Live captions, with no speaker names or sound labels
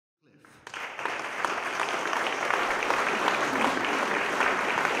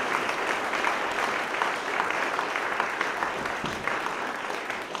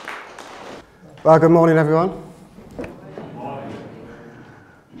Well, good morning, everyone.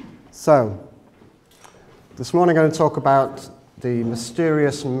 So, this morning I'm going to talk about the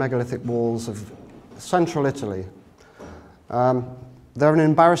mysterious megalithic walls of central Italy. They're an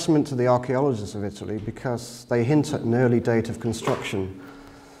embarrassment to the archaeologists of Italy because they hint at an early date of construction.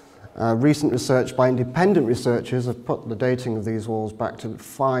 Recent research by independent researchers have put the dating of these walls back to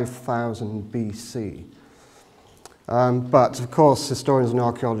 5000 BC. But of course, historians and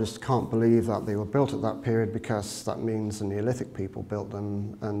archaeologists can't believe that they were built at that period because that means the Neolithic people built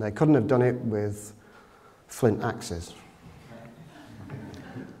them, and they couldn't have done it with flint axes.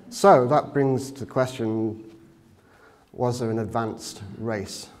 So that brings to the question, was there an advanced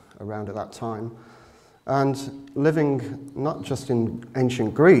race around at that time? And living not just in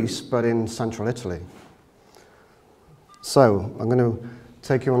ancient Greece, but in central Italy. So I'm going to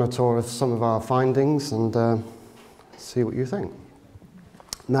take you on a tour of some of our findings and see what you think.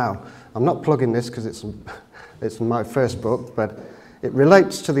 Now, I'm not plugging this because it's my first book, but it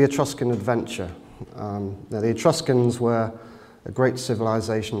relates to the Etruscan adventure. Now, the Etruscans were a great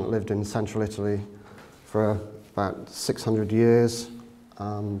civilization that lived in central Italy for about 600 years,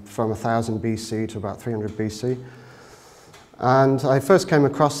 from 1000 BC to about 300 BC. And I first came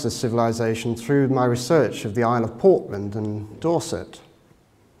across this civilization through my research of the Isle of Portland and Dorset.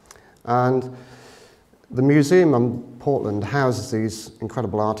 And the museum on Portland houses these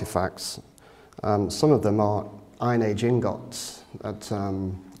incredible artifacts. Some of them are Iron Age ingots that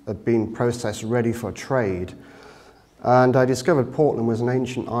have been processed ready for trade. And I discovered Portland was an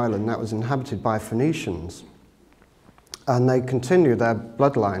ancient island that was inhabited by Phoenicians. And they continued their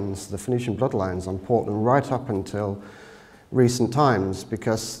bloodlines, the Phoenician bloodlines on Portland, right up until recent times,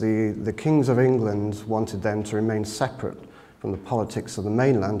 because the kings of England wanted them to remain separate from the politics of the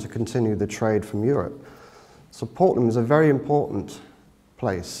mainland to continue the trade from Europe. So Portland was a very important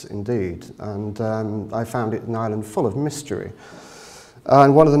place indeed, and I found it an island full of mystery.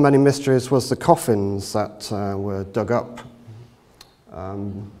 And one of the many mysteries was the coffins that were dug up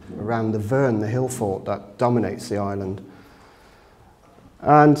around the Verne, the hill fort that dominates the island.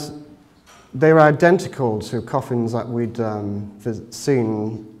 And they were identical to coffins that we'd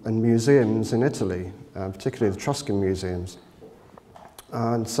seen in museums in Italy, particularly the Etruscan museums.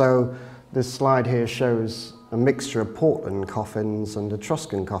 And so this slide here shows a mixture of Portland coffins and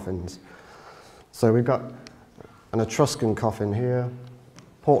Etruscan coffins. So we've got an Etruscan coffin here,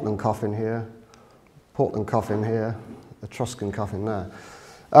 Portland coffin here, Portland coffin here, Etruscan coffin there.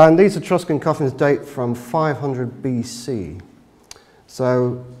 And these Etruscan coffins date from 500 BC.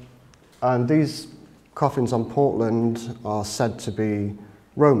 So, and these coffins on Portland are said to be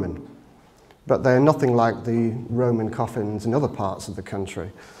Roman, but they're nothing like the Roman coffins in other parts of the country.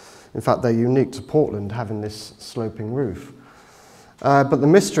 In fact, they're unique to Portland, having this sloping roof. But the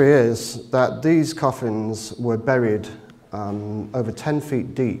mystery is that these coffins were buried over 10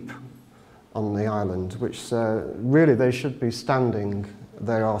 feet deep on the island, which really they should be standing.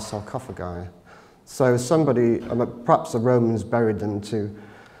 They are sarcophagi. So somebody, perhaps the Romans buried them to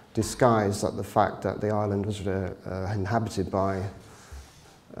disguise the fact that the island was inhabited by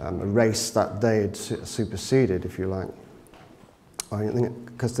a race that they had superseded, if you like.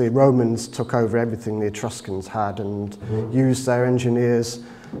 Because the Romans took over everything the Etruscans had and used their engineers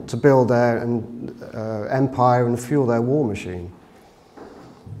to build their empire and fuel their war machine.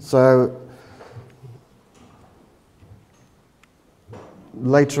 So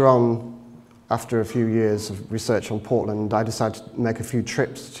later on, after a few years of research on Portland, I decided to make a few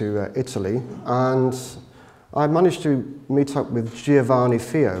trips to Italy, and I managed to meet up with Giovanni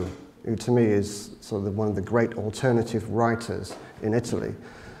Fio, who to me is sort of one of the great alternative writers in Italy.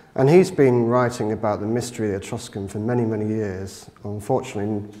 And he's been writing about the mystery of the Etruscan for many, many years.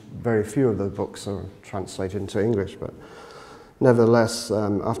 Unfortunately, very few of the books are translated into English, but nevertheless,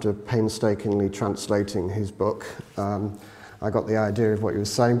 after painstakingly translating his book, I got the idea of what he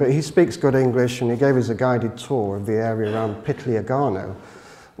was saying. But he speaks good English, and he gave us a guided tour of the area around Pitliagano,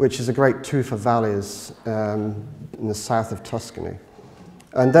 which is a great tooth of valleys in the south of Tuscany.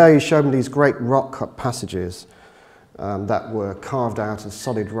 And there he showed me these great rock-cut passages that were carved out of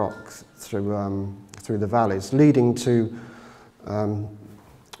solid rock through the valleys, leading to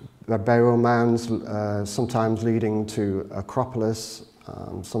burial mounds, sometimes leading to Acropolis,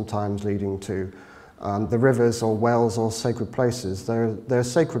 sometimes leading to the rivers or wells or sacred places. They're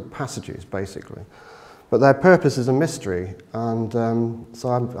sacred passages, basically. But their purpose is a mystery, and so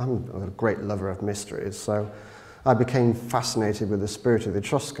I'm a great lover of mysteries. So I became fascinated with the spirit of the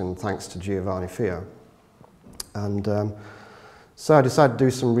Etruscan thanks to Giovanni Fio. And so I decided to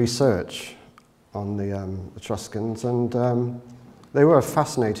do some research on the Etruscans, and they were a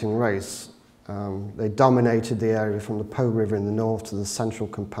fascinating race. They dominated the area from the Po River in the north to the central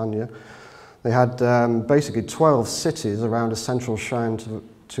Campania. They had basically 12 cities around a central shrine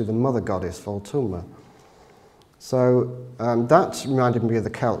to the mother goddess, Volturma. So that reminded me of the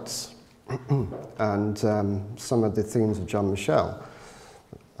Celts and some of the themes of John Michel.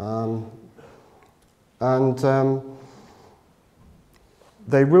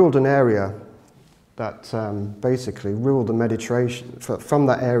 They ruled an area that basically ruled the Mediterranean. From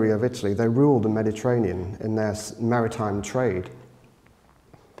that area of Italy, they ruled the Mediterranean in their maritime trade.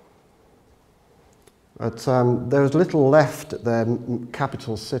 But there was little left at their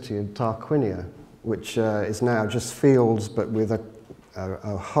capital city of Tarquinia, which is now just fields, but with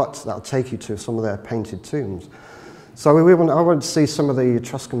a hut that'll take you to some of their painted tombs. So I wanted to see some of the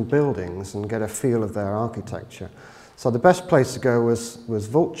Etruscan buildings and get a feel of their architecture. So the best place to go was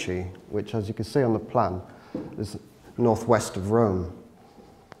Vulci, which, as you can see on the plan, is northwest of Rome.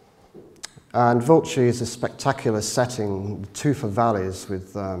 And Vulci is a spectacular setting, tufa valleys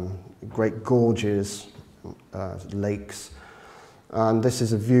with great gorges, lakes. And this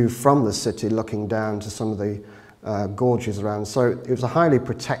is a view from the city looking down to some of the gorges around. So it was a highly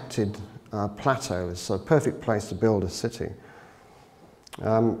protected plateau, so a perfect place to build a city.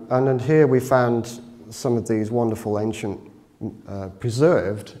 And then here we found some of these wonderful ancient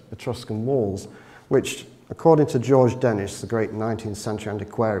preserved Etruscan walls, which, according to George Dennis, the great 19th century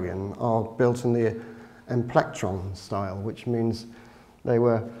antiquarian, are built in the emplectron style, which means they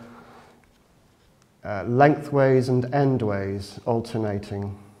were lengthways and endways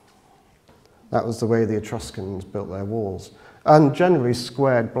alternating. That was the way the Etruscans built their walls. And generally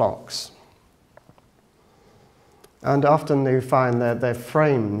squared blocks. And often you find that they're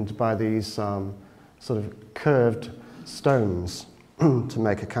framed by these sort of curved stones to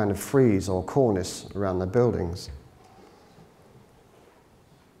make a kind of frieze or cornice around their buildings.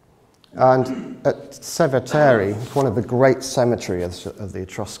 And at Seveteri, one of the great cemeteries of the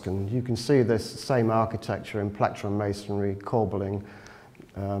Etruscan, you can see this same architecture in plectron masonry, corbelling,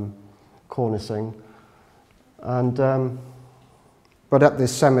 cornicing. And, but at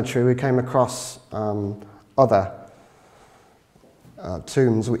this cemetery we came across other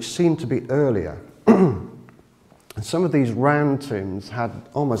tombs which seemed to be earlier. And some of these round tombs had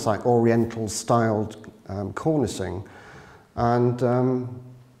almost like oriental styled cornicing, and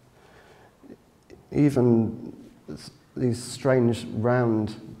even these strange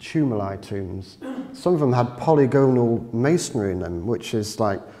round tumuli tombs. Some of them had polygonal masonry in them, which is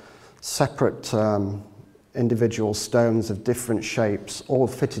like separate individual stones of different shapes, all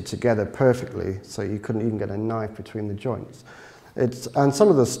fitted together perfectly, so you couldn't even get a knife between the joints. And some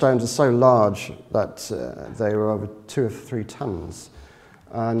of the stones are so large that they were over 2 or 3 tons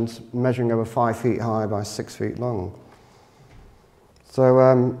and measuring over 5 feet high by 6 feet long. So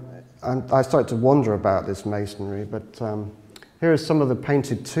and I started to wonder about this masonry, but here are some of the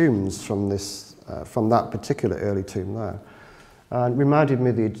painted tombs from that particular early tomb there. It reminded me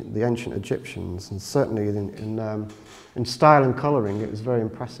of the ancient Egyptians, and certainly in style and colouring it was very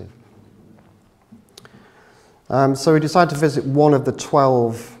impressive. So we decided to visit one of the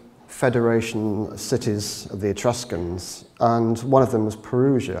 12 federation cities of the Etruscans, and one of them was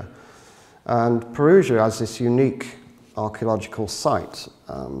Perugia. And Perugia has this unique archaeological site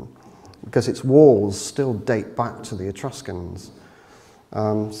because its walls still date back to the Etruscans.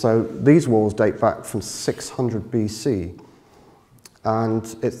 So these walls date back from 600 BC, and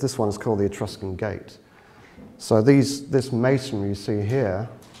this one is called the Etruscan Gate. So this masonry you see here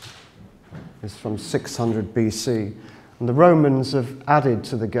is from 600 BC. And the Romans have added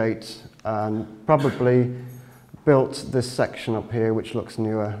to the gate and probably built this section up here, which looks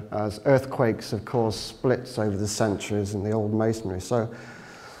newer, as earthquakes have caused splits over the centuries in the old masonry. So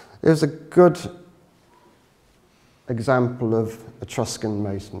it was a good example of Etruscan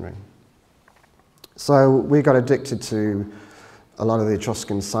masonry. So we got addicted to a lot of the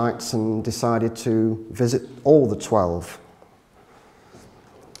Etruscan sites and decided to visit all the 12.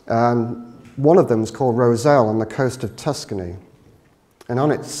 And one of them is called Roselle on the coast of Tuscany, and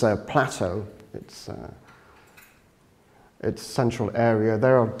on its plateau, its central area,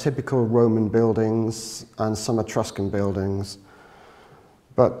 there are typical Roman buildings and some Etruscan buildings.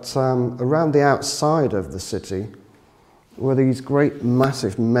 But around the outside of the city were these great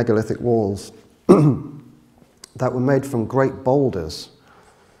massive megalithic walls that were made from great boulders.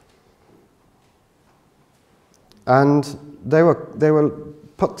 And they were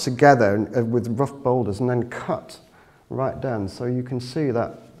put together with rough boulders and then cut right down. So you can see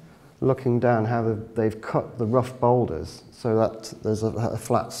that looking down how they've cut the rough boulders so that there's a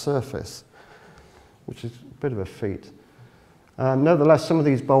flat surface, which is a bit of a feat. Nevertheless, some of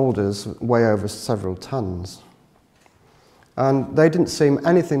these boulders weigh over several tons. And they didn't seem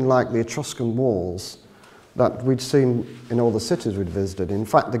anything like the Etruscan walls that we'd seen in all the cities we'd visited. In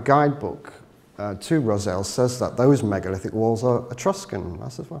fact, the guidebook to Roselle says that those megalithic walls are Etruscan. I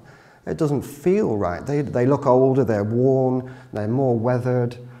said, well, it doesn't feel right. They look older, they're worn, they're more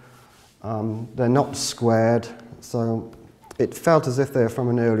weathered, they're not squared. So it felt as if they're from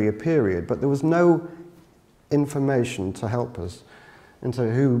an earlier period, but there was no information to help us into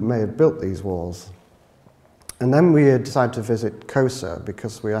who may have built these walls. And then we decided to visit Cosa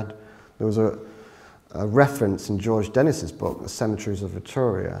because there was a reference in George Dennis's book, The Cemeteries of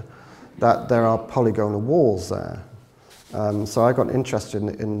Etruria, that there are polygonal walls there. So I got interested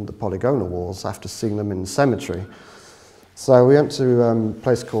in the polygonal walls after seeing them in the cemetery. So we went to a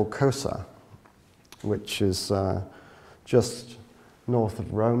place called Cosa, which is just north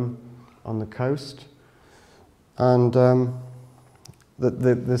of Rome on the coast. And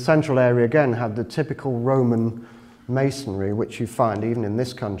the central area again had the typical Roman masonry, which you find even in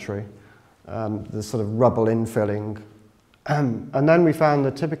this country, the sort of rubble infilling. And then we found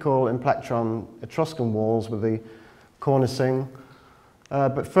the typical implectron Etruscan walls with the cornicing.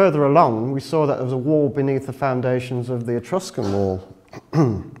 But further along, we saw that there was a wall beneath the foundations of the Etruscan wall.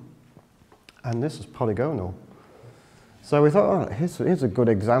 And this is polygonal. So we thought, oh, here's a good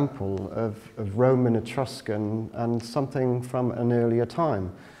example of Roman Etruscan and something from an earlier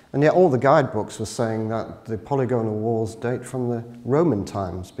time. And yet all the guidebooks were saying that the polygonal walls date from the Roman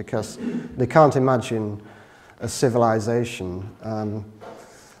times because they can't imagine a civilization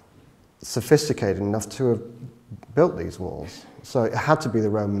sophisticated enough to have built these walls. So it had to be the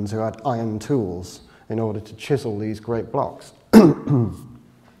Romans who had iron tools in order to chisel these great blocks.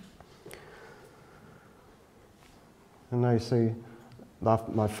 And now you see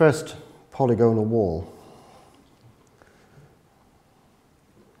my first polygonal wall.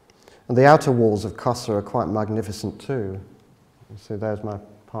 And the outer walls of Cosa are quite magnificent too. You see there's my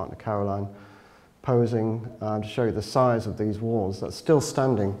partner Caroline posing to show you the size of these walls that's still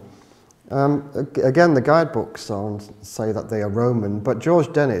standing. Again, the guidebooks say that they are Roman, but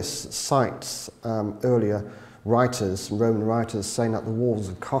George Dennis cites earlier writers, Roman writers, saying that the walls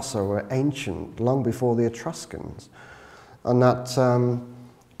of Cosa were ancient, long before the Etruscans, and that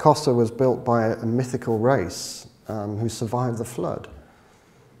Cosa was built by a mythical race who survived the flood.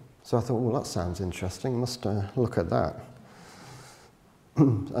 So I thought, well, that sounds interesting, must look at that.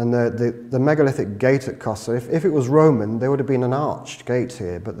 And the megalithic gate at Cosa, if it was Roman, there would have been an arched gate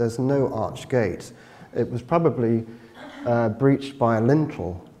here, but there's no arched gate. It was probably breached by a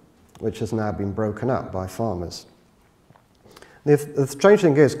lintel, which has now been broken up by farmers. The strange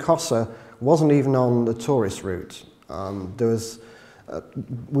thing is, Cosa wasn't even on the tourist route.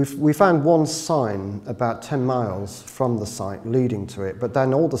 We found one sign about 10 miles from the site leading to it, but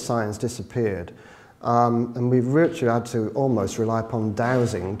then all the signs disappeared. And we virtually had to almost rely upon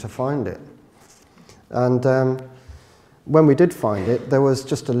dowsing to find it. And when we did find it, there was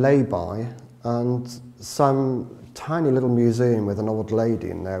just a lay-by and some tiny little museum with an old lady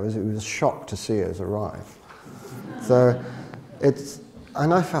in there. It was a shock to see us arrive. So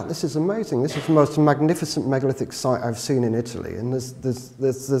and I felt, this is amazing. This is the most magnificent megalithic site I've seen in Italy. And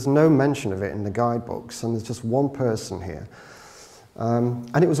there's no mention of it in the guidebooks, and there's just one person here.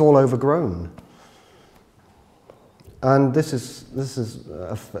 And it was all overgrown. And this is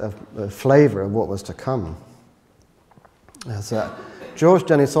a flavour of what was to come. George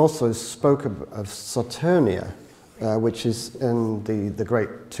Dennis also spoke of Saturnia, which is in the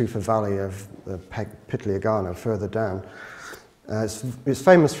great Tufa Valley of Pitliagano, further down. It's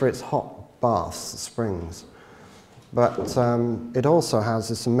famous for its hot baths, springs, but it also has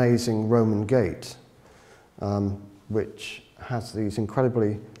this amazing Roman gate, which has these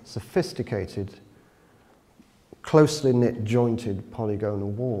incredibly sophisticated, closely knit, jointed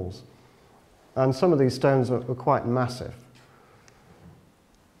polygonal walls. And some of these stones were quite massive.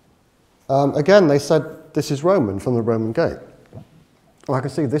 Again, they said this is Roman from the Roman gate. Well, I can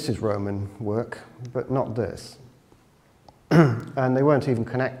see this is Roman work, but not this. And they weren't even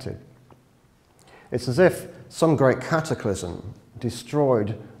connected. It's as if some great cataclysm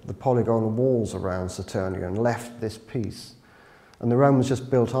destroyed the polygonal walls around Saturnia and left this piece. And the Romans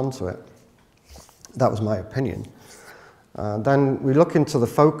just built onto it. That was my opinion. Then we look into the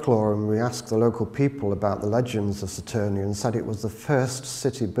folklore and we ask the local people about the legends of Saturnia and said it was the first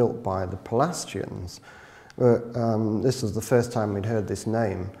city built by the Pelasgians. This was the first time we'd heard this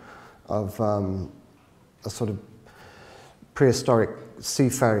name of a sort of prehistoric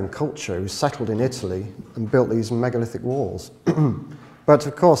seafaring culture who settled in Italy and built these megalithic walls. But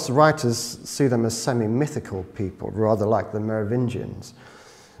of course, the writers see them as semi-mythical people, rather like the Merovingians.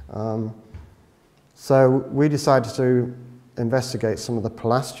 So we decided to investigate some of the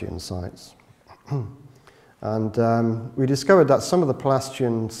Pelasgian sites. And we discovered that some of the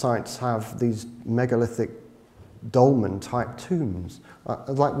Pelasgian sites have these megalithic dolmen-type tombs,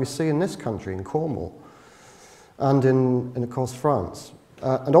 like we see in this country, in Cornwall, and in of course, France.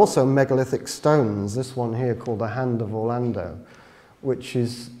 And also megalithic stones, this one here called the Hand of Orlando, which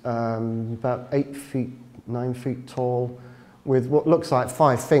is about 8 feet, 9 feet tall, with what looks like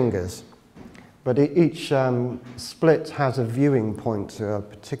 5 fingers. But each split has a viewing point to a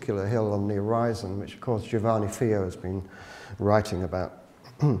particular hill on the horizon, which of course Giovanni Fio has been writing about.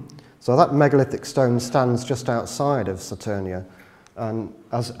 So that megalithic stone stands just outside of Saturnia,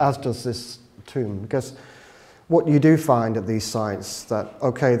 as does this tomb, because what you do find at these sites that,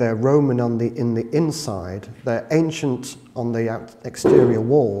 okay, they're Roman in the inside, they're ancient on the exterior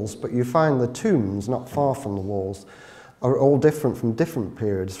walls, but you find the tombs not far from the walls are all different from different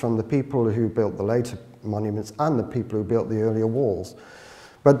periods, from the people who built the later monuments and the people who built the earlier walls.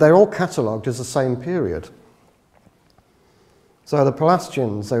 But they're all catalogued as the same period. So the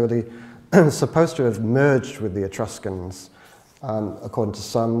Pelasgians, they were supposed to have merged with the Etruscans, according to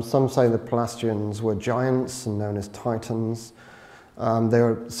some. Some say the Pelasgians were giants and known as Titans.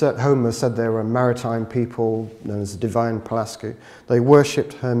 Homer said they were a maritime people known as the divine Pelasgi. They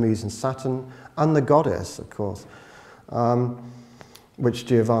worshipped Hermes and Saturn, and the goddess, of course, which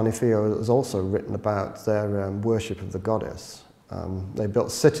Giovanni Fio has also written about their worship of the goddess. They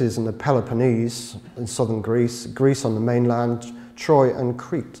built cities in the Peloponnese in southern Greece, Greece on the mainland, Troy and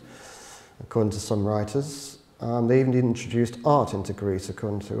Crete, according to some writers. They even introduced art into Greece,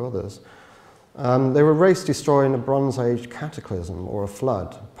 according to others. They were race destroying a Bronze Age cataclysm or a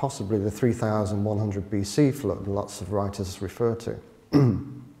flood, possibly the 3100 BC flood lots of writers refer to.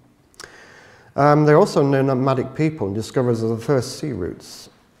 They're also nomadic people and discoverers of the first sea routes.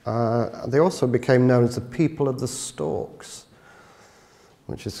 They also became known as the people of the storks,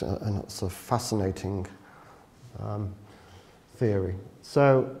 which is a fascinating theory.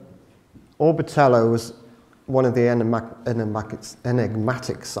 So Orbitello was one of the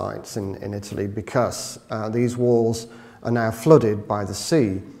enigmatic sites in Italy because these walls are now flooded by the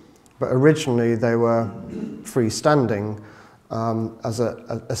sea, but originally they were freestanding as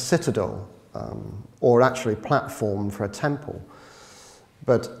a citadel, or actually platform for a temple.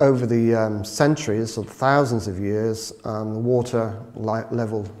 But over the centuries, or thousands of years, the water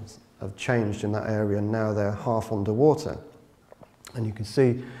levels have changed in that area, and now they're half underwater. And you can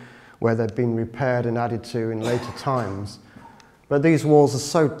see where they've been repaired and added to in later times. But these walls are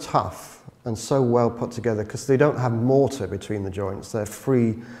so tough and so well put together because they don't have mortar between the joints. They're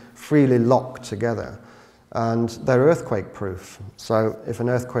freely locked together. And they're earthquake-proof. So if an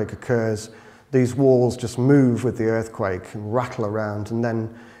earthquake occurs, these walls just move with the earthquake and rattle around and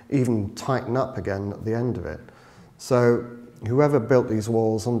then even tighten up again at the end of it. So whoever built these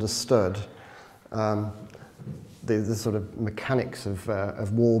walls understood the sort of mechanics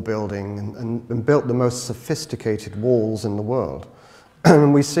of wall building and built the most sophisticated walls in the world.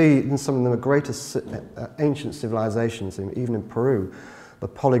 And we see in some of the greatest ancient civilizations, even in Peru, the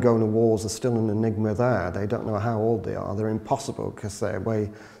polygonal walls are still an enigma there. They don't know how old they are. They're impossible because they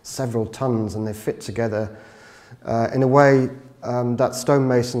weigh several tons and they fit together in a way that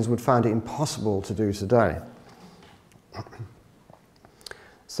stonemasons would find it impossible to do today.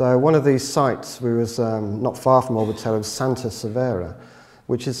 So one of these sites, we was not far from Orbitello, Santa Severa,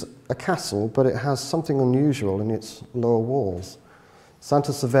 which is a castle, but it has something unusual in its lower walls.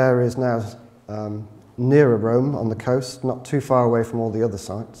 Santa Severa is now nearer Rome on the coast, not too far away from all the other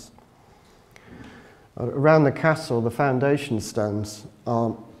sites. Around the castle, the foundation stones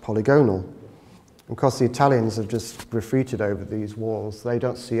are polygonal. Of course, the Italians have just graffitied over these walls. They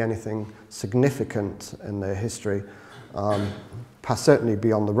don't see anything significant in their history, certainly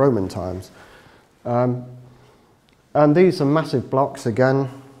beyond the Roman times. And these are massive blocks again,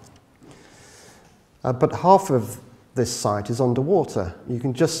 but half of this site is underwater. You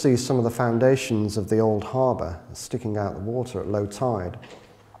can just see some of the foundations of the old harbour sticking out the water at low tide.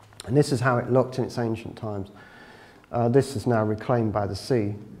 And this is how it looked in its ancient times. This is now reclaimed by the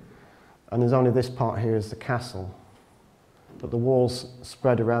sea. And there's only this part here is the castle. But the walls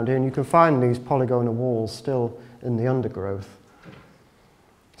spread around here. And you can find these polygonal walls still in the undergrowth.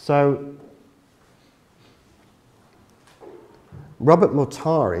 So Robert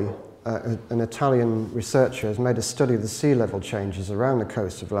Mortari, an Italian researcher, has made a study of the sea level changes around the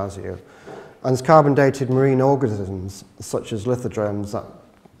coast of Lazio and has carbon dated marine organisms such as lithodromes that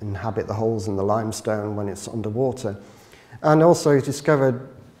inhabit the holes in the limestone when it's underwater. And also he discovered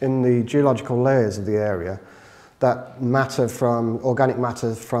in the geological layers of the area that matter from, organic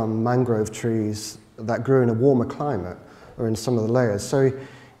matter from mangrove trees that grew in a warmer climate or in some of the layers. So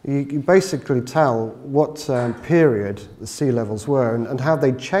you basically tell what period the sea levels were and how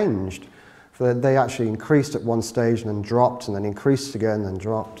they changed. They actually increased at one stage and then dropped and then increased again and then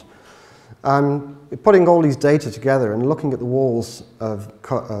dropped. Putting all these data together and looking at the walls of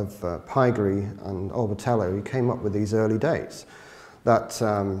Pygary and Orbetello, he came up with these early dates. That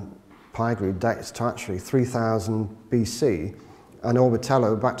Pygary dates to actually 3000 BC and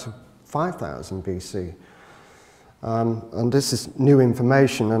Orbetello back to 5000 BC. And this is new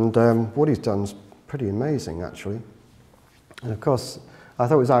information, and what he's done is pretty amazing, actually. And of course, I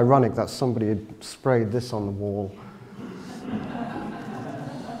thought it was ironic that somebody had sprayed this on the wall.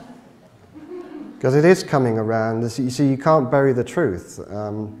 Because it is coming around. You see, you can't bury the truth.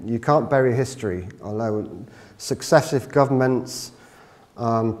 You can't bury history, although successive governments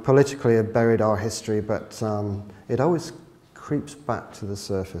politically have buried our history, but it always creeps back to the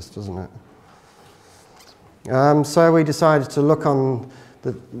surface, doesn't it? So we decided to look on,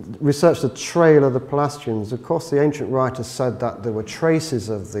 research the trail of the Pelasgians. Of course, the ancient writers said that there were traces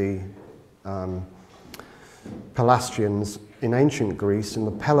of the Pelasgians in ancient Greece, in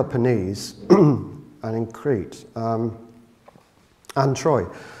the Peloponnese, and in Crete, and Troy.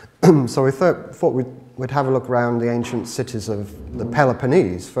 So we thought we'd have a look around the ancient cities of the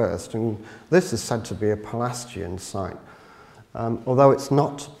Peloponnese first, and this is said to be a Pelasgian site. Although it's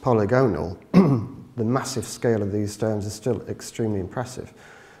not polygonal, the massive scale of these stones is still extremely impressive.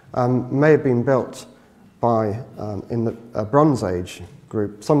 May have been built by, in the Bronze Age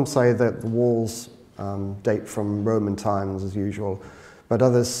group. Some say that the walls date from Roman times as usual, but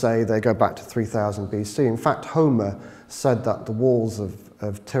others say they go back to 3000 BC. In fact, Homer said that the walls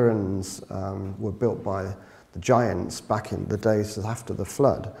of Tiryns were built by the giants back in the days after the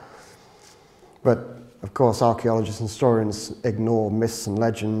flood. But of course, archaeologists and historians ignore myths and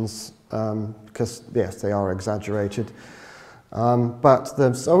legends because, yes, they are exaggerated. But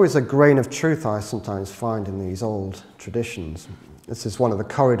there's always a grain of truth I sometimes find in these old traditions. This is one of the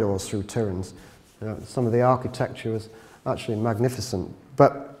corridors through Tiryns. Some of the architecture was actually magnificent,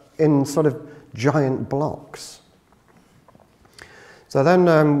 but in sort of giant blocks. So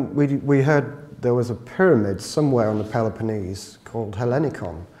then we heard there was a pyramid somewhere on the Peloponnese called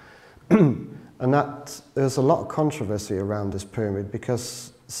Hellenikon. And there's a lot of controversy around this pyramid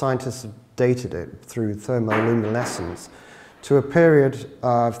because scientists have dated it through thermoluminescence to a period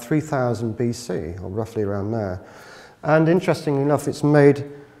of 3000 BC, or roughly around there. And interestingly enough, it's made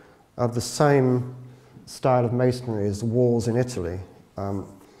of the same style of masonry as the walls in Italy.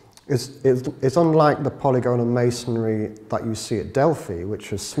 It's unlike the polygonal masonry that you see at Delphi,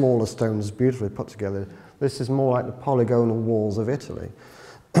 which are smaller stones beautifully put together. This is more like the polygonal walls of Italy.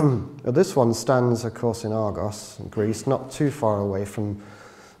 This one stands, of course, in Argos, in Greece, not too far away from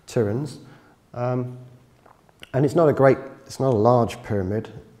Tiryns. And it's not a large pyramid,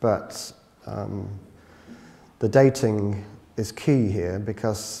 but the dating is key here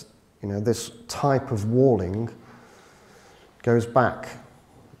because, you know, this type of walling goes back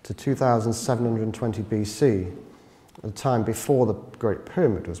to 2720 BC, the time before the Great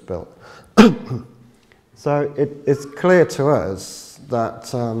Pyramid was built. So it's clear to us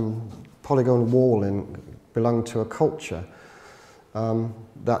that polygonal walling belonged to a culture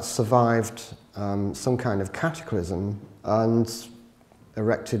that survived some kind of cataclysm and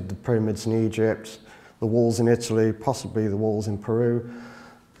erected the pyramids in Egypt, the walls in Italy, possibly the walls in Peru.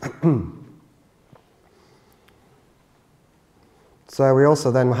 So we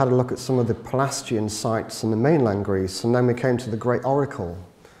also then had a look at some of the Pelasgian sites in the mainland Greece, and then we came to the great oracle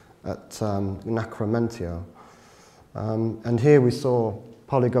at Nacromentio. And here we saw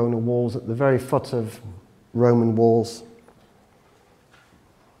polygonal walls at the very foot of Roman walls,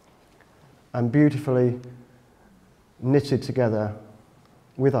 and beautifully knitted together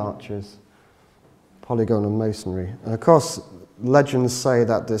with arches, polygonal masonry. And of course, legends say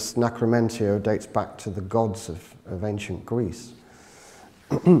that this Nacromentio dates back to the gods of ancient Greece.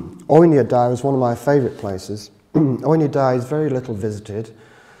 Oiniadae was one of my favourite places. Oiniadae is very little visited.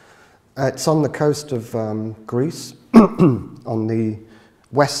 It's on the coast of Greece, on the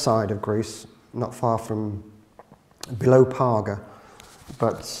west side of Greece, not far from, below Parga,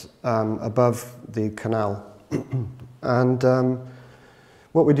 but above the canal. And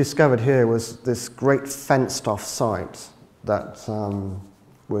what we discovered here was this great fenced-off site that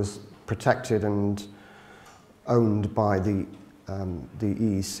was protected and owned by the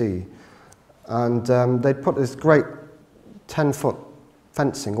EEC. And they'd put this great 10-foot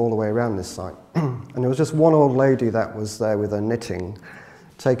fencing all the way around this site. And there was just one old lady that was there with her knitting,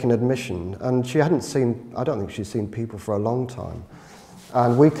 taking admission, and she hadn't seen, I don't think she'd seen people for a long time.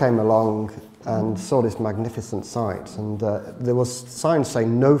 And we came along and saw this magnificent site, and there was signs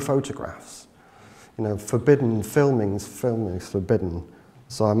saying no photographs. You know, forbidden, filming's forbidden.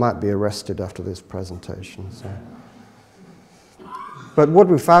 So I might be arrested after this presentation. So. But what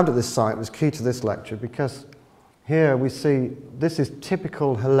we found at this site was key to this lecture, because here we see, this is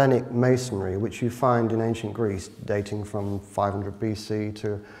typical Hellenic masonry, which you find in ancient Greece, dating from 500 BC to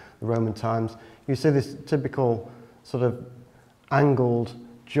the Roman times. You see this typical sort of angled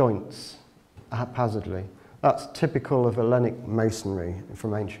joints haphazardly. That's typical of Hellenic masonry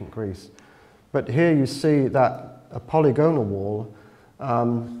from ancient Greece. But here you see that a polygonal wall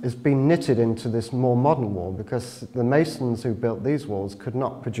is being knitted into this more modern wall, because the masons who built these walls could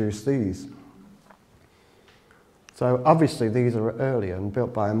not produce these. So obviously these are earlier and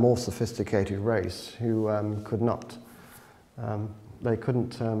built by a more sophisticated race who could not, they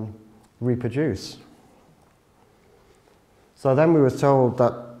couldn't reproduce. So then we were told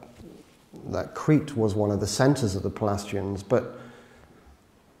that Crete was one of the centers of the Pelasgians, but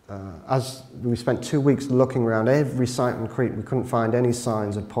as we spent 2 weeks looking around every site in Crete, we couldn't find any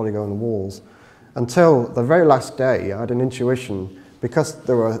signs of polygonal walls. Until the very last day, I had an intuition, because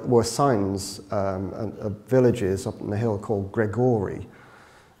there were signs of villages up in the hill called Gregori,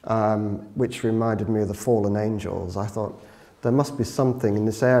 which reminded me of the fallen angels. I thought, there must be something in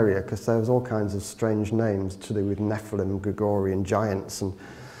this area, because there was all kinds of strange names to do with Nephilim, Gregorian giants.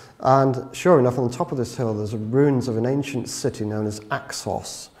 And sure enough, on the top of this hill, there's ruins of an ancient city known as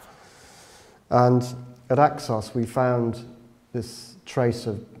Axos. And at Axos, we found this trace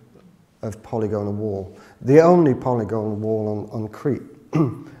of polygonal wall, the only polygonal wall on Crete.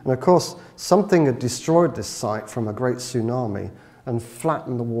 And of course, something had destroyed this site from a great tsunami and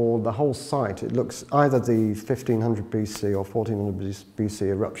flattened the wall, the whole site. It looks either the 1500 BC or 1400 BC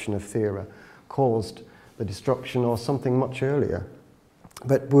eruption of Thera caused the destruction, or something much earlier.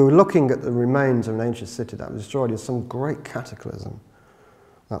 But we were looking at the remains of an ancient city that was destroyed in some great cataclysm,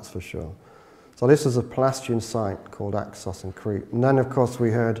 that's for sure. So this is a Pelasgian site called Axos in Crete. And then, of course,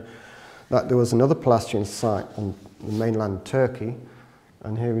 we heard that there was another Pelasgian site on the mainland Turkey.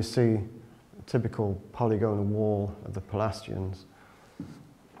 And here we see a typical polygonal wall of the Pelasgians.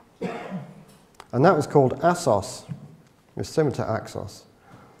 And that was called Assos. It was similar to Axos.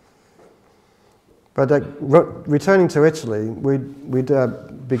 But returning to Italy, we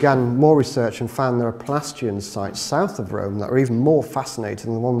began more research and found there are Pelasgian sites south of Rome that are even more fascinating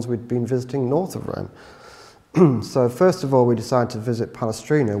than the ones we'd been visiting north of Rome. So first of all, we decided to visit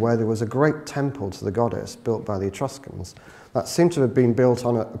Palestrina, where there was a great temple to the goddess built by the Etruscans that seemed to have been built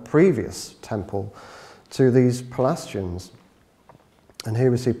on a previous temple to these Pelasgians. And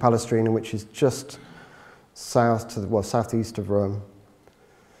here we see Palestrina, which is just southeast of Rome.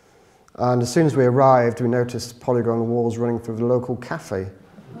 And as soon as we arrived, we noticed polygonal walls running through the local cafe,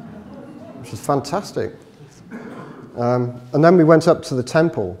 which is fantastic. And then we went up to the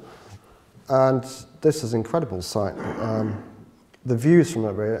temple, and this is an incredible sight. The views from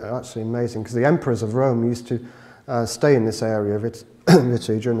it are actually amazing, because the emperors of Rome used to stay in this area of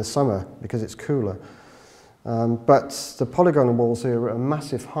Italy during the summer because it's cooler. But the polygonal walls here are at a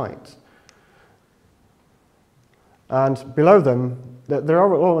massive height. And below them, they're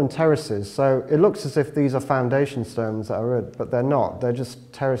all in terraces, so it looks as if these are foundation stones that are, but they're not. They're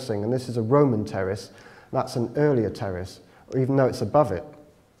just terracing, and this is a Roman terrace. That's an earlier terrace, even though it's above it.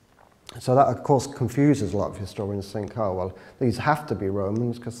 So that, of course, confuses a lot of historians, think, oh, well, these have to be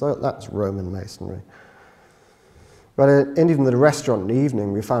Romans, because that's Roman masonry. But in even the restaurant in the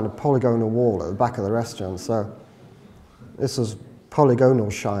evening, we found a polygonal wall at the back of the restaurant, so this was Polygonal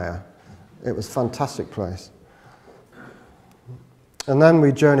Shire. It was a fantastic place. And then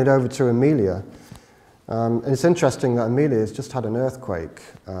we journeyed over to Emilia. And it's interesting that Emilia has just had an earthquake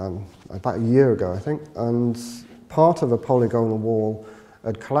about a year ago, I think, and part of a polygonal wall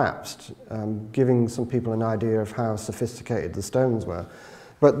had collapsed, giving some people an idea of how sophisticated the stones were.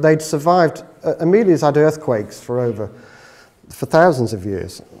 But they'd survived. Emilia's had earthquakes for thousands of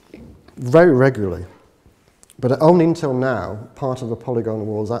years, very regularly. But only until now, part of a polygonal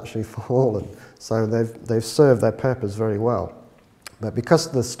wall has actually fallen. So they've served their purpose very well. But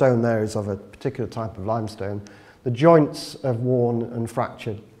because the stone there is of a particular type of limestone, the joints have worn and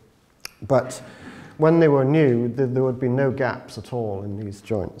fractured. But when they were new, there would be no gaps at all in these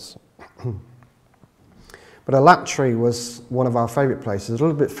joints. But Alatri was one of our favourite places, a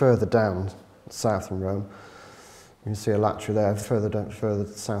little bit further down south in Rome. You can see Alatri there, further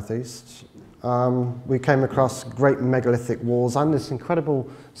southeast. we came across great megalithic walls and this incredible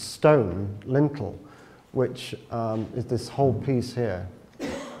stone lintel, which is this whole piece here.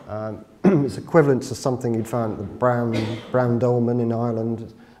 It's equivalent to something you'd find at the Brown Dolmen in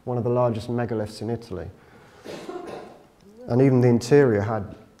Ireland, one of the largest megaliths in Italy. And even the interior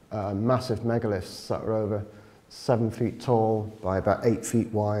had massive megaliths that were over 7 feet tall by about 8 feet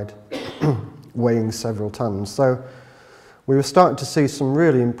wide, weighing several tons. So we were starting to see some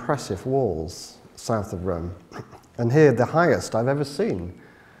really impressive walls south of Rome. And here, the highest I've ever seen.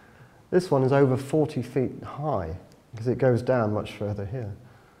 This one is over 40 feet high, because it goes down much further here.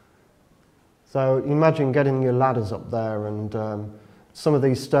 So imagine getting your ladders up there and some of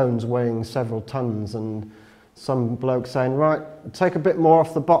these stones weighing several tons and some bloke saying, right, take a bit more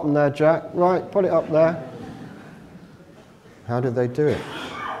off the bottom there, Jack. Right, put it up there. How did they do it?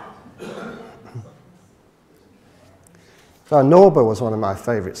 So Norba was one of my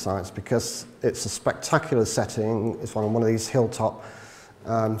favourite sites because it's a spectacular setting. It's on one of these hilltop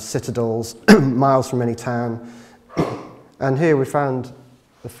citadels, miles from any town. And here we found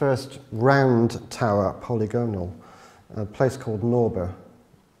the first round tower polygonal, a place called Norba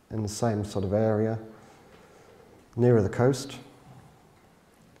in the same sort of area, nearer the coast.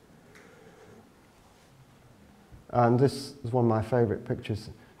 And this is one of my favourite pictures.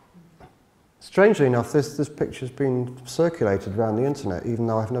 Strangely enough, this picture's been circulated around the internet, even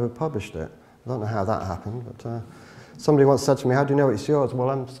though I've never published it. I don't know how that happened, but somebody once said to me, how do you know it's yours? Well,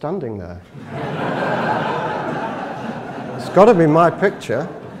 I'm standing there. It's got to be my picture.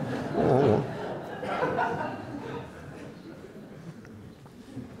 Oh.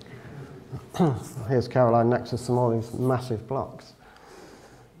 Here's Caroline next to some of these massive blocks.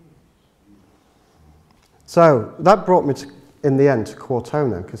 So that brought me to, in the end, to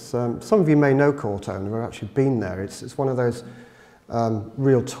Cortona, because some of you may know Cortona, or actually been there. It's one of those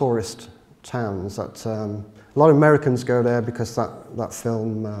real tourist towns that a lot of Americans go there because that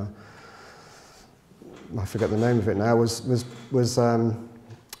film, I forget the name of it now, was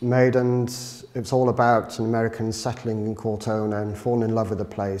made, and it's all about an American settling in Cortona and falling in love with the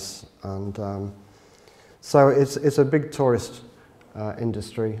place. And so it's a big tourist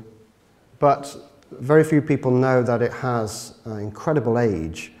industry, but very few people know that it has incredible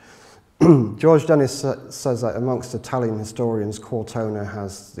age. George Dennis says that amongst Italian historians, Cortona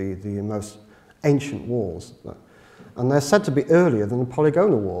has the most ancient walls. And they're said to be earlier than the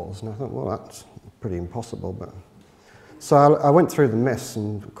polygonal walls. And I thought, well, that's pretty impossible. But so I went through the myths,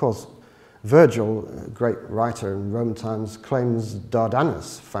 and of course, Virgil, a great writer in Roman times, claims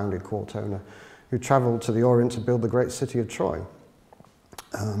Dardanus founded Cortona, who travelled to the Orient to build the great city of Troy.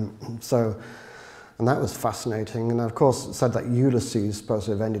 And that was fascinating. And of course, it said that Ulysses is supposed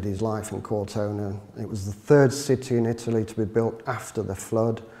to have ended his life in Cortona. It was the third city in Italy to be built after the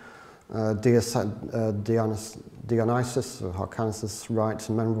flood. Dionysus of Hyrcanus writes,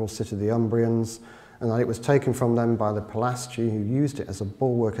 a memorable city of the Umbrians, and that it was taken from them by the Pelasgi, who used it as a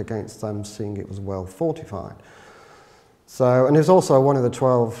bulwark against them, seeing it was well fortified. So, and it was also one of the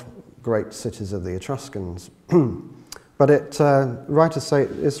 12 great cities of the Etruscans. But writers say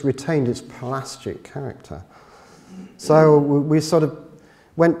it's retained its Pelasgic character. So we sort of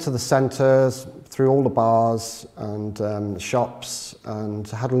went to the centres, through all the bars and the shops, and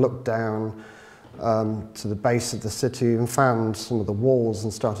had a look down to the base of the city and found some of the walls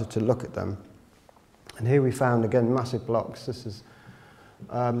and started to look at them. And here we found, again, massive blocks. This is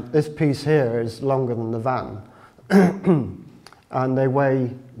this piece here is longer than the van. And they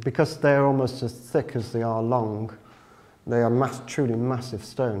weigh, because they're almost as thick as they are long, they are truly massive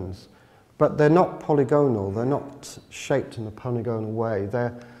stones. But they're not polygonal, they're not shaped in a polygonal way.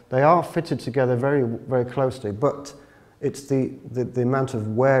 They are fitted together very, very closely, but it's the amount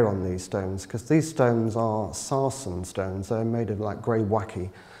of wear on these stones, because these stones are sarsen stones. They're made of like grey wacky,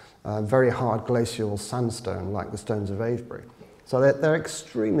 very hard glacial sandstone, like the stones of Avebury. So they're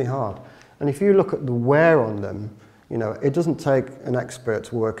extremely hard. And if you look at the wear on them, you know, it doesn't take an expert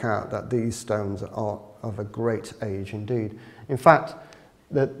to work out that these stones are of a great age indeed. In fact,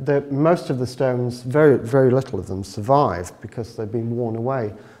 most of the stones, very, very little of them survive because they've been worn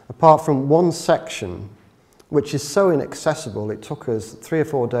away. Apart from one section, which is so inaccessible, it took us 3 or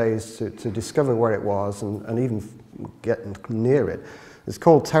 4 days to discover where it was and even get near it. It's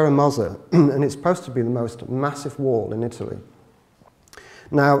called Terra Mozza, and it's supposed to be the most massive wall in Italy.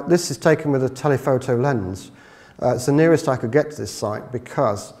 Now, this is taken with a telephoto lens. It's the nearest I could get to this site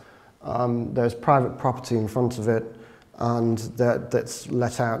because there's private property in front of it, and that's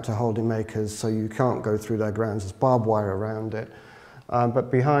let out to holding makers, so you can't go through their grounds. There's barbed wire around it. But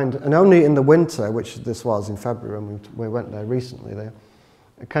behind, and only in the winter, which this was in February when we went there recently,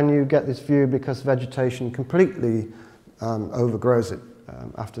 can you get this view because vegetation completely overgrows it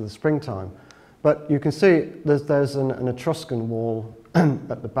after the springtime? But you can see there's an Etruscan wall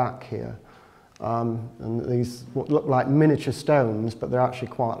at the back here. And these look like miniature stones, but they're actually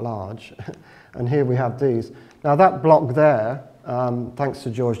quite large. And here we have these. Now that block there, thanks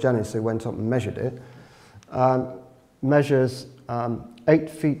to George Dennis, who went up and measured it, measures 8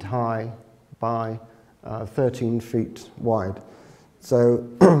 feet high by 13 feet wide. So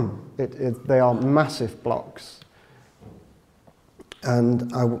they are massive blocks.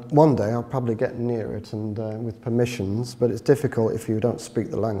 And one day I'll probably get near it and with permissions, but it's difficult if you don't speak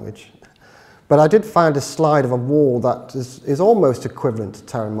the language. But I did find a slide of a wall that is almost equivalent to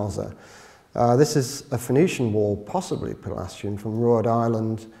Terra Mossa. This is a Phoenician wall, possibly Pelasgian, from Ruad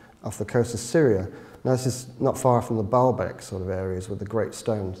Island off the coast of Syria. Now this is not far from the Baalbek sort of areas with the great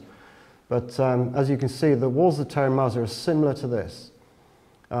stones. But as you can see, the walls of Terra Mossa are similar to this.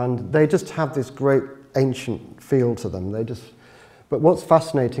 And they just have this great ancient feel to them. But what's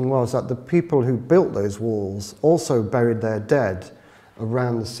fascinating was that the people who built those walls also buried their dead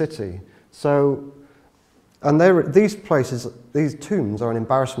around the city. So, and these places, these tombs are an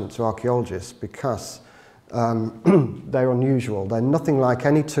embarrassment to archaeologists because they're unusual. They're nothing like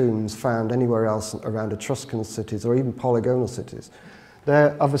any tombs found anywhere else around Etruscan cities or even polygonal cities.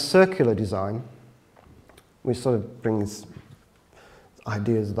 They're of a circular design, which sort of brings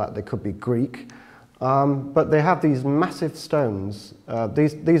ideas that they could be Greek. But they have these massive stones.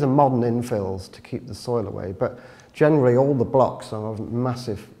 These are modern infills to keep the soil away, but generally all the blocks are of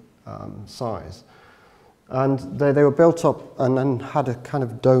massive size. And they were built up and then had a kind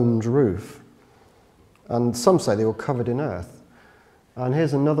of domed roof. And some say they were covered in earth. And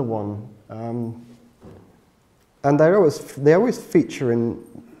here's another one. And they always feature in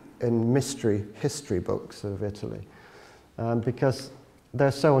mystery history books of Italy because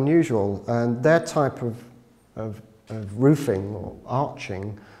they're so unusual. And their type of roofing or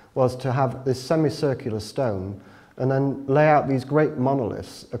arching was to have this semicircular stone and then lay out these great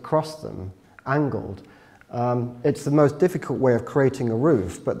monoliths across them, angled. It's the most difficult way of creating a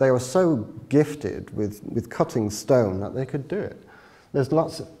roof, but they were so gifted with cutting stone that they could do it. There's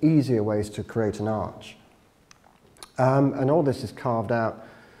lots of easier ways to create an arch. And all this is carved out.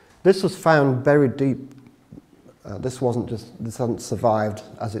 This was found buried deep. This hasn't survived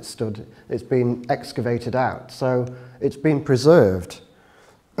as it stood. It's been excavated out, so it's been preserved.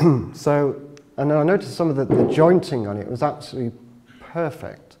 And then I noticed some of the jointing on it was absolutely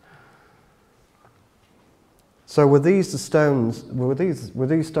perfect. So were these the stones? Do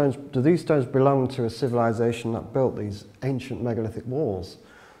these stones belong to a civilization that built these ancient megalithic walls?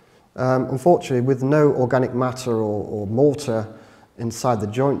 Unfortunately, with no organic matter or mortar inside the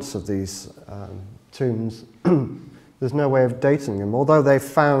joints of these tombs, there's no way of dating them. Although they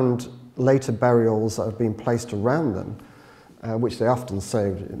found later burials that have been placed around them, which they often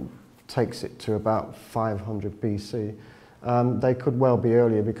say takes it to about 500 BC, they could well be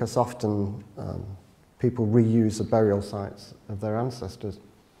earlier because often people reuse the burial sites of their ancestors.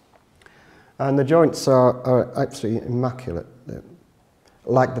 And the joints are absolutely immaculate,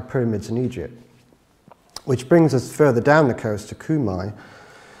 like the pyramids in Egypt. Which brings us further down the coast to Cumae,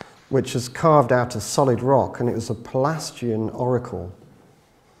 which is carved out of solid rock, and it was a Pelasgian oracle.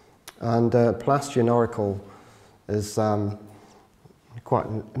 And Pelasgian oracle is quite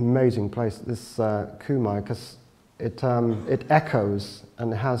an amazing place, this Cumae, because it echoes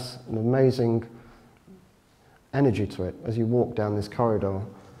and it has an amazing energy to it as you walk down this corridor.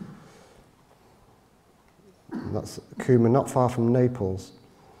 And that's Cumae, not far from Naples.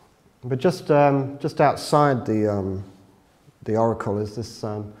 But just outside the oracle is this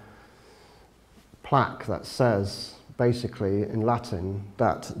plaque that says, basically in Latin,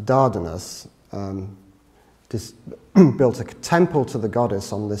 that Dardanus built a temple to the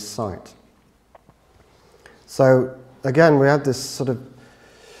goddess on this site. So again, we have this sort of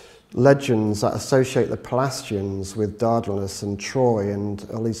legends that associate the Pelasgians with Dardanus and Troy and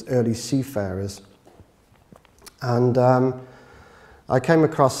all these early seafarers. And I came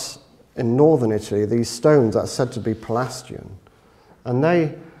across in northern Italy these stones that are said to be Pelasgian, and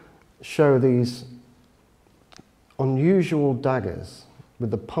they show these unusual daggers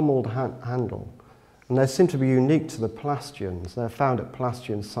with the pummeled handle, and they seem to be unique to the Pelasgians. They're found at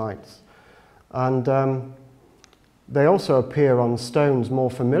Pelasgian sites, and they also appear on stones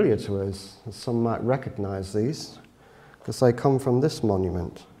more familiar to us. Some might recognize these because they come from this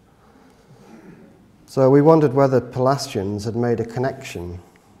monument. So we wondered whether Pelasgians had made a connection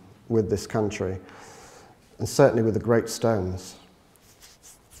with this country, and certainly with the great stones.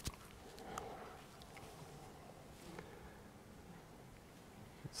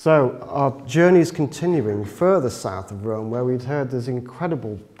 So our journey is continuing further south of Rome, where we'd heard there's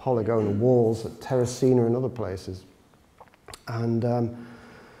incredible polygonal walls at Terracina and other places. And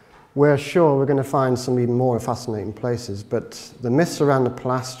we're sure we're going to find some even more fascinating places, but the myths around the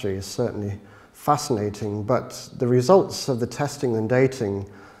Palastri is certainly fascinating, but the results of the testing and dating,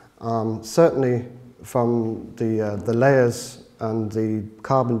 certainly from the layers and the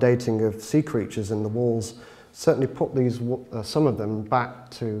carbon dating of sea creatures in the walls, certainly put these, some of them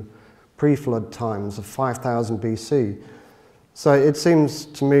back to pre-flood times of 5000 BC. So it seems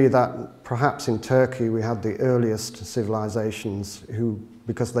to me that perhaps in Turkey we had the earliest civilizations who,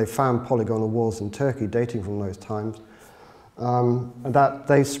 because they found polygonal walls in Turkey dating from those times, and that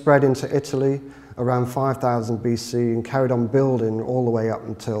they spread into Italy around 5000 BC and carried on building all the way up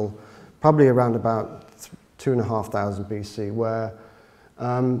until probably around about 2500 BC, where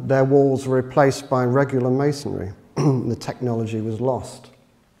their walls were replaced by regular masonry. The technology was lost.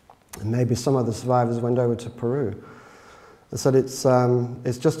 And maybe some of the survivors went over to Peru. I said it's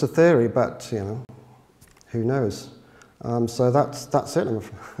just a theory, but you know, who knows? So that's it, I'm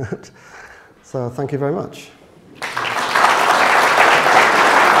afraid. So thank you very much.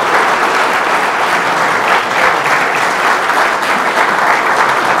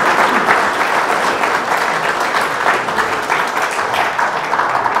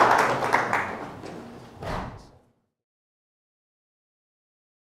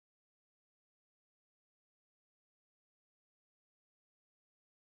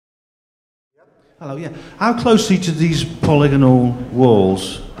 Hello, yeah. How closely do these polygonal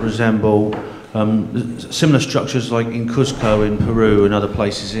walls resemble similar structures like in Cuzco in Peru and other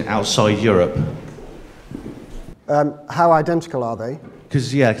places outside Europe? How identical are they?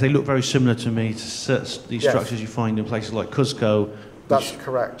 Because, yeah, they look very similar to me to these structures you find in places like Cuzco. That's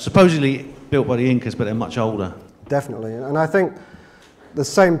correct. Supposedly built by the Incas, but they're much older. Definitely. And I think the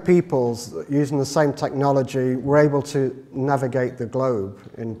same peoples, using the same technology, were able to navigate the globe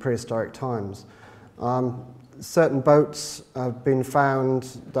in prehistoric times. Certain boats have been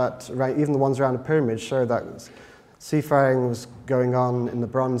found that, even the ones around the pyramids, show that seafaring was going on in the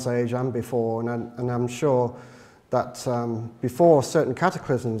Bronze Age and before, and I'm sure that before certain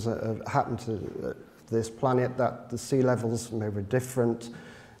cataclysms happened to this planet, that the sea levels maybe were different,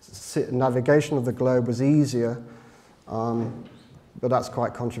 navigation of the globe was easier, but that's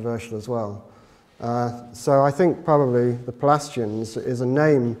quite controversial as well. So I think probably the Palastians is a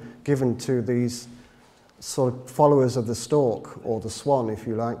name given to these sort of followers of the stork, or the swan, if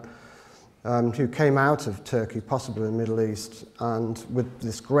you like, who came out of Turkey, possibly in the Middle East, and with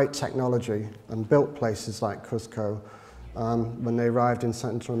this great technology, and built places like Cuzco when they arrived in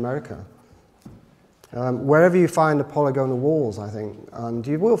Central America. Wherever you find the polygonal walls, I think, and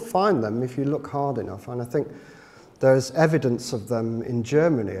you will find them if you look hard enough, and I think there's evidence of them in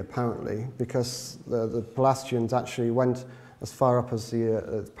Germany, apparently, because the Palastians actually went as far up as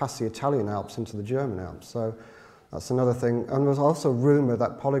past the Italian Alps into the German Alps. So that's another thing. And there's also rumour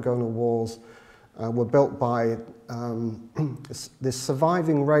that polygonal walls were built by this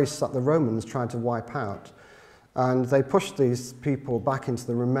surviving race that the Romans tried to wipe out. And they pushed these people back into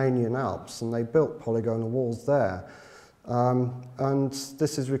the Romanian Alps, and they built polygonal walls there. And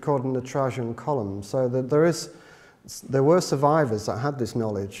this is recorded in the Trajan column. So there were survivors that had this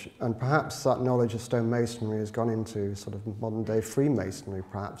knowledge, and perhaps that knowledge of stonemasonry has gone into sort of modern-day Freemasonry,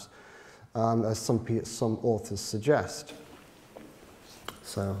 perhaps, as some authors suggest.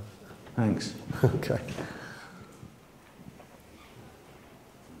 So, thanks. Okay.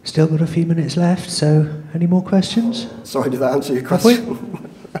 Still got a few minutes left, so any more questions? Sorry, did that answer your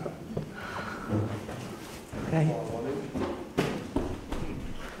question? Okay.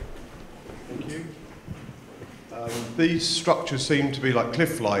 These structures seem to be like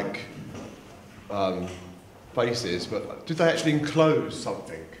cliff-like faces, but did they actually enclose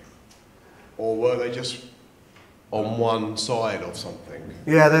something? Or were they just on one side of something?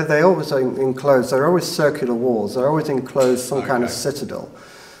 Yeah, they always enclose. They're always circular walls. They're always enclosed some kind of citadel.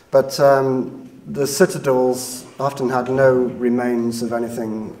 But the citadels often had no remains of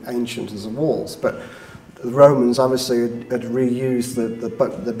anything ancient as the walls. But the Romans obviously had reused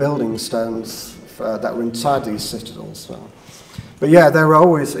the building stones that were inside these citadels. So. But yeah, they were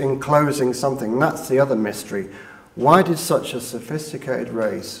always enclosing something, and that's the other mystery. Why did such a sophisticated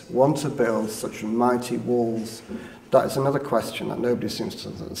race want to build such mighty walls? That is another question that nobody seems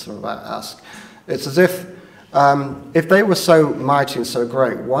to sort of ask. It's as if they were so mighty and so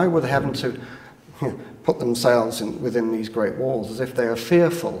great, why were they having to put themselves within these great walls, as if they are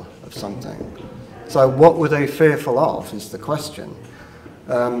fearful of something? So what were they fearful of is the question.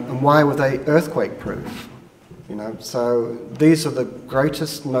 And why were they earthquake-proof? You know, so these are the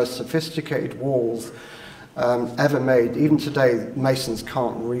greatest, most sophisticated walls ever made. Even today, masons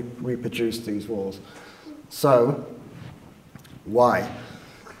can't reproduce these walls. So, why?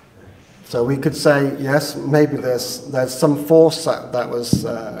 So we could say, yes, maybe there's some force that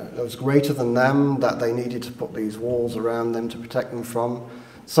was greater than them, that they needed to put these walls around them to protect them from.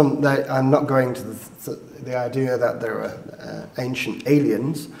 I'm not going to the idea that there were ancient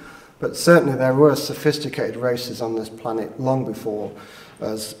aliens, but certainly there were sophisticated races on this planet long before,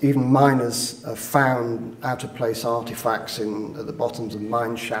 as even miners have found out-of-place artifacts at the bottoms of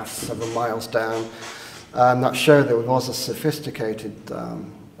mine shafts several miles down, that show there was a sophisticated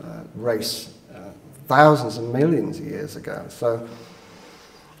race thousands and millions of years ago. So,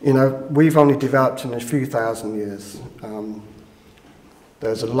 you know, we've only developed in a few thousand years.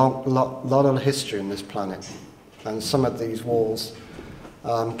 There's a lot of history in this planet, and some of these walls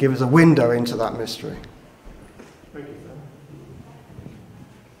give us a window into that mystery. Thank you.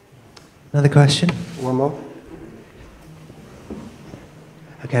 Another question? One more?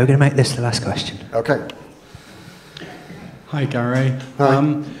 Okay, we're going to make this the last question. Okay. Hi, Gary.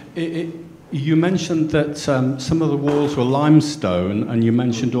 Hi. You mentioned that some of the walls were limestone, and you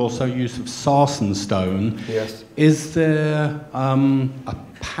mentioned also use of sarsen stone. Yes. Is there a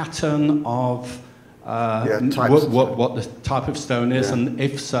pattern of what the type of stone is, and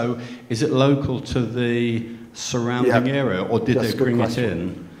if so, is it local to the surrounding area, or did they bring it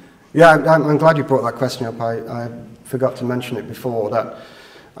in? Yeah, I'm glad you brought that question up. I forgot to mention it before. That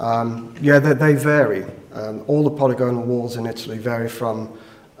they vary. All the polygonal walls in Italy vary from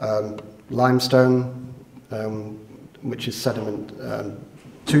limestone, which is sediment,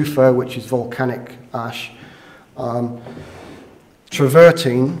 tufa, which is volcanic ash,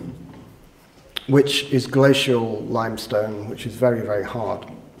 travertine, which is glacial limestone, which is very, very hard.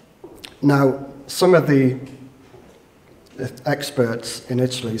 Now, some of the experts in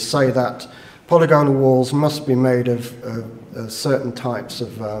Italy say that polygonal walls must be made of certain types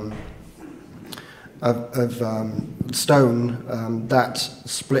of stone that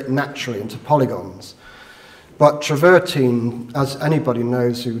split naturally into polygons. But travertine, as anybody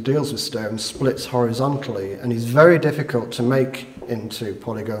knows who deals with stone, splits horizontally and is very difficult to make into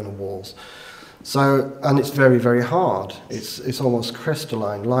polygonal walls. So, and it's very, very hard. It's almost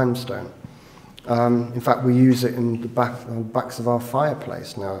crystalline limestone. In fact, we use it in the backs of our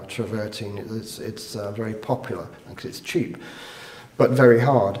fireplace now, travertine. It's very popular because it's cheap, but very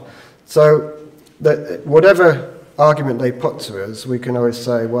hard. So whatever argument they put to us, we can always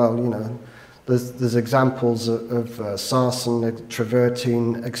say, well, you know, there's examples of sarsen,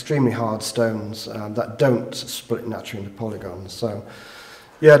 travertine, extremely hard stones that don't split naturally into polygons. So,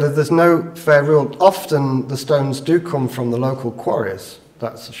 yeah, there's no fair rule. Often the stones do come from the local quarries.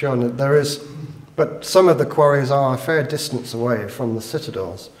 That's shown that there is, but some of the quarries are a fair distance away from the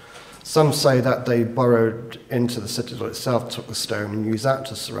citadels. Some say that they burrowed into the citadel itself, took the stone and used that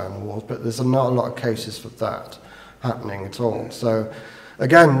to surround the walls, but there's not a lot of cases for that happening at all. So,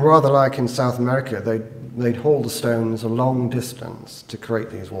 again, rather like in South America, they'd haul the stones a long distance to create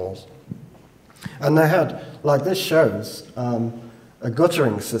these walls. And they had, like this shows, a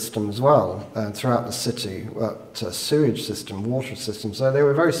guttering system as well throughout the city, a sewage system, water system. So they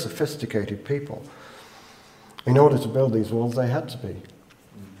were very sophisticated people. In order to build these walls, they had to be.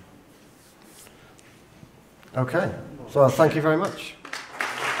 Okay, so thank you very much.